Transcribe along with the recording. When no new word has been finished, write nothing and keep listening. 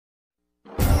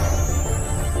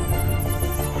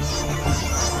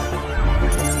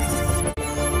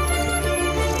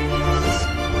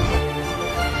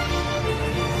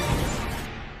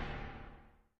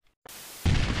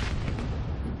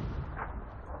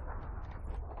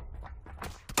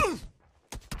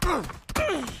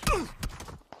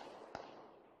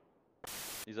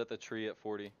He's at the tree at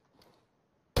 40.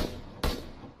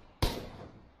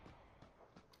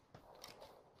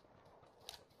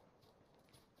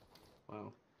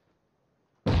 Wow.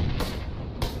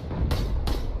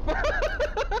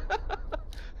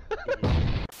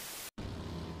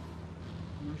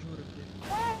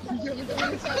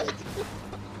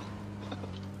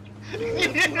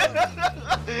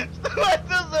 Что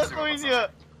это за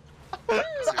хуйня?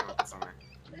 Спасибо, пацаны.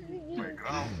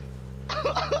 Выиграл.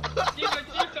 Тихо,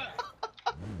 тихо!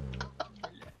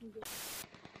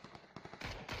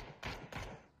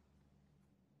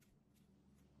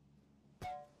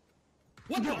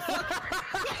 What the fuck?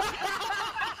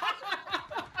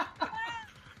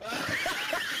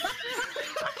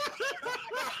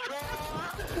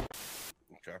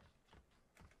 Okay.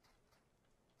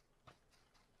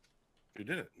 You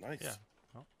did it. Nice. Yeah.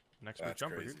 Well, next week That's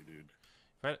jumper, crazy, dude.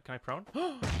 dude. Can I prone?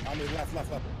 I mean, left.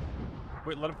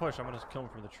 Wait, let him push. I'm gonna kill him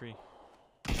from the tree.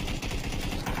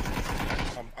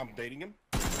 I'm baiting him.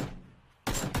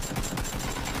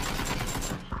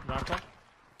 Knock him.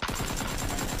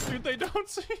 Dude, they don't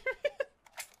see me.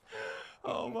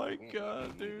 Oh my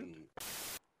god, dude.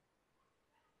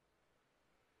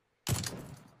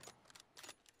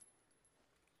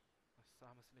 Nossa,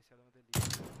 arma silenciada é uma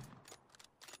delícia.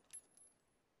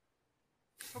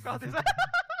 O carro tem...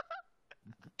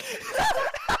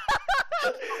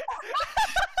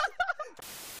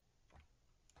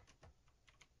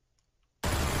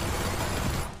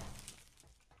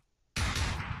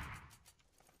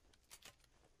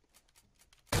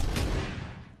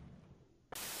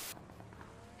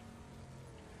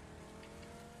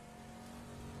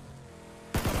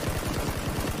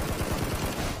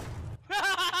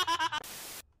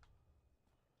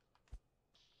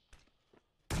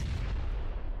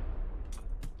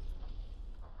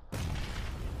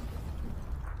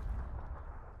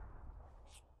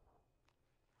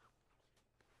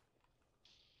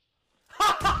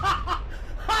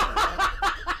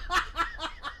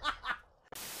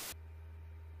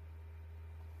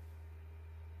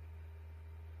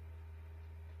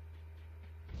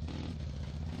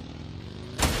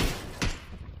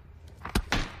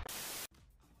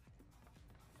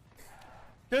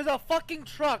 There's a fucking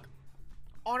truck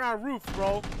on our roof,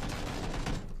 bro.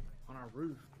 On our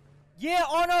roof. Yeah,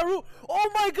 on our roof.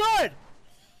 Oh my god!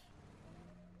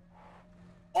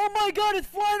 Oh my god, it's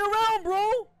flying around,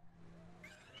 bro!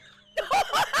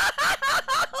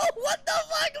 What the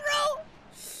fuck, bro?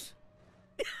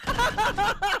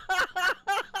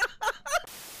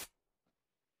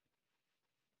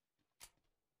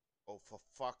 Oh, for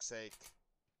fuck's sake.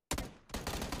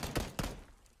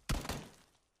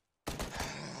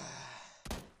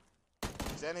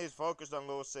 Then he's focused on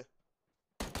Lucy.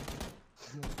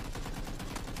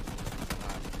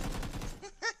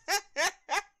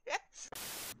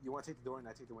 You want to take the door and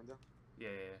I take the window?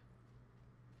 Yeah.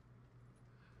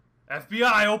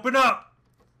 FBI, open up!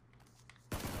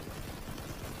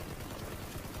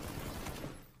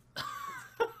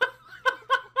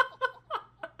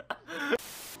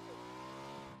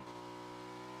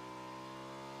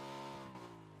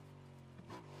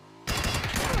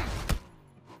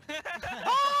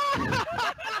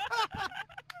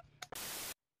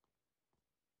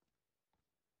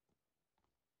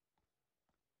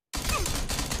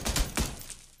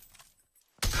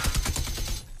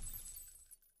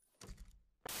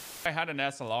 I had an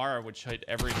SLR which hit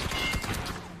every...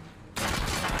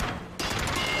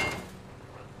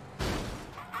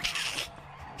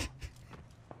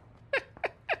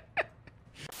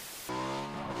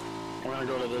 We're gonna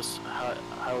go to this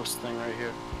house thing right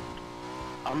here.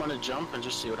 I'm gonna jump and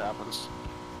just see what happens.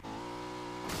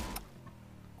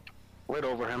 Right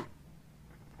over him.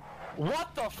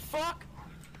 What the fuck?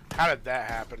 How did that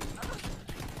happen?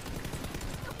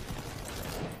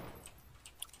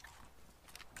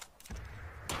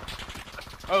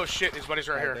 Oh shit, his buddy's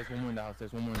right here. There's one more in the house,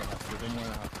 there's one more in the house, there's one more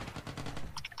in the house.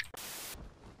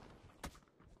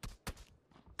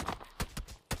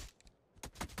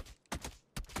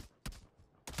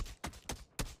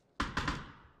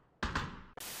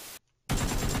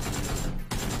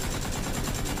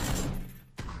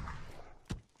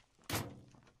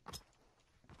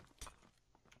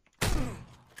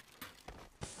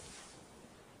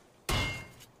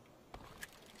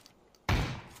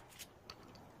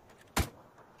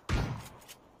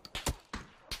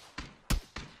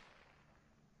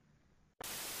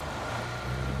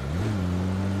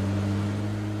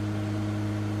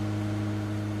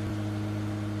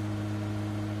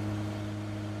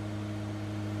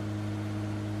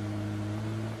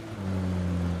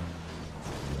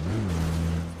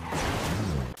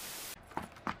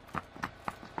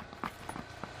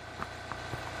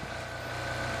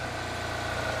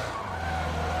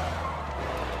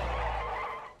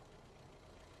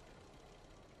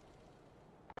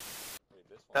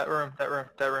 That room,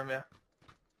 yeah.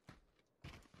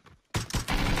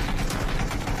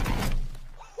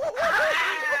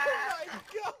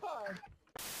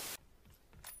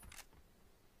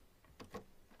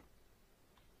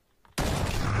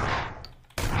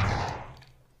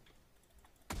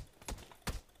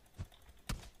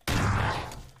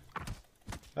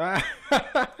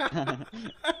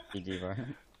 GG, bro.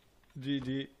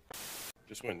 GG.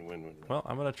 Just win. Well,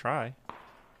 I'm gonna try.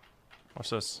 Watch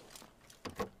this.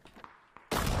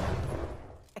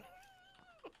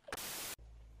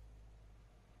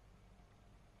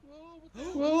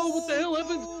 Whoa, what the hell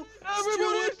happened?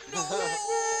 Everybody!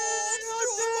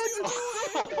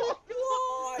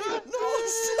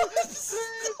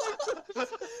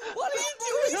 What are you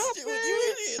doing, Stuart? You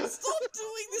idiot! Stop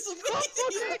doing this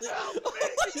immediately! Oh my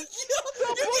god!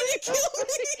 You're gonna kill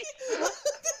me!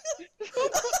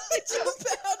 Jump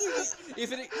out of it! If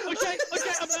it... Okay,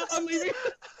 I'm out, I'm leaving.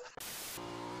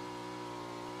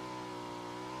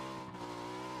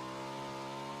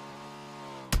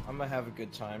 I'm gonna have a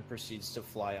good time. Proceeds to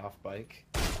fly off bike.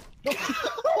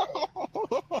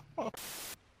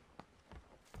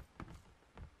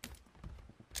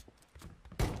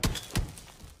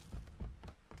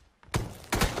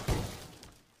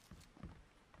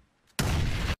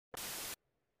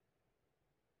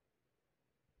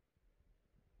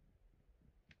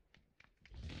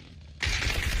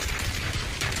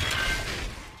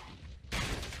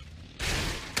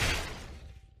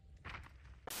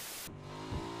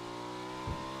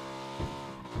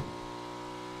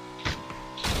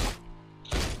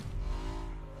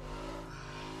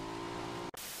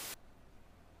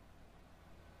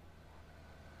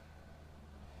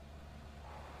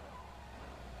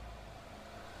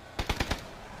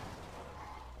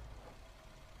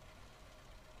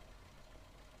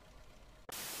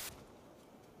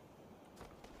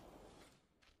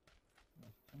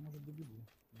 Может добегу.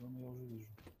 Зону я уже вижу.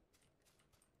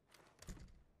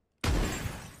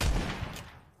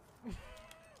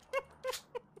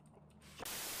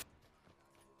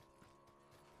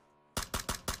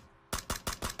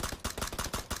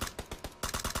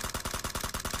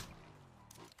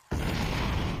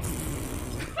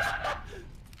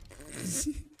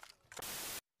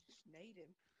 Nade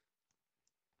him.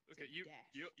 Okay, you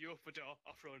open the door,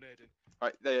 I'll throw a nade in.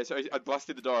 Alright, there, so I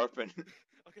blasted the door open.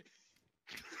 Okay.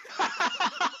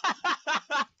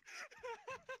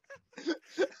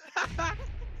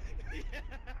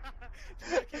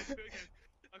 Do it again.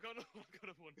 I got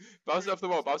another one. Bounce it off the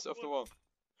wall, bounce it off the wall.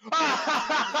 Run!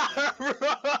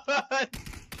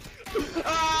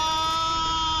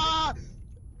 Ah!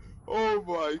 Oh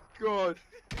my god!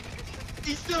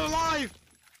 He's still alive!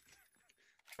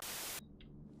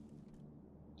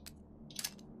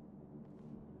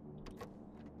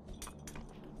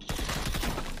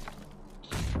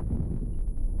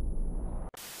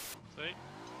 See?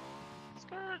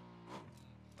 Skirt!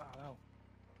 Oh no.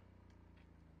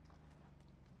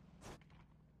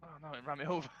 Oh no, it ran me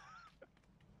over.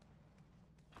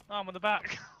 Oh, I'm on the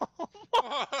back.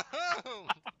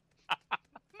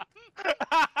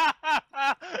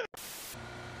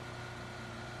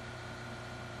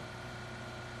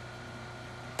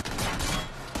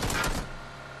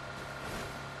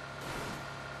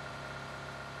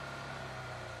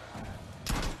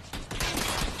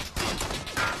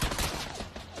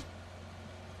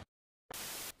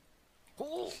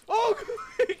 Oh,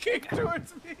 he kicked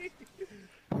towards me!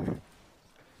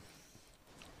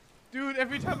 Dude,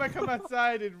 every time I come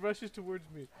outside, it rushes towards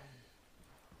me.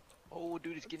 Oh,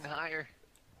 dude, it's getting higher.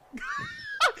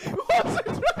 What's it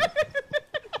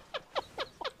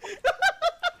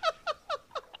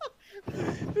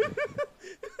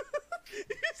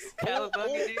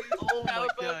Cowabunga, dude. Oh my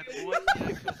god, what the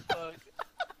actual fuck?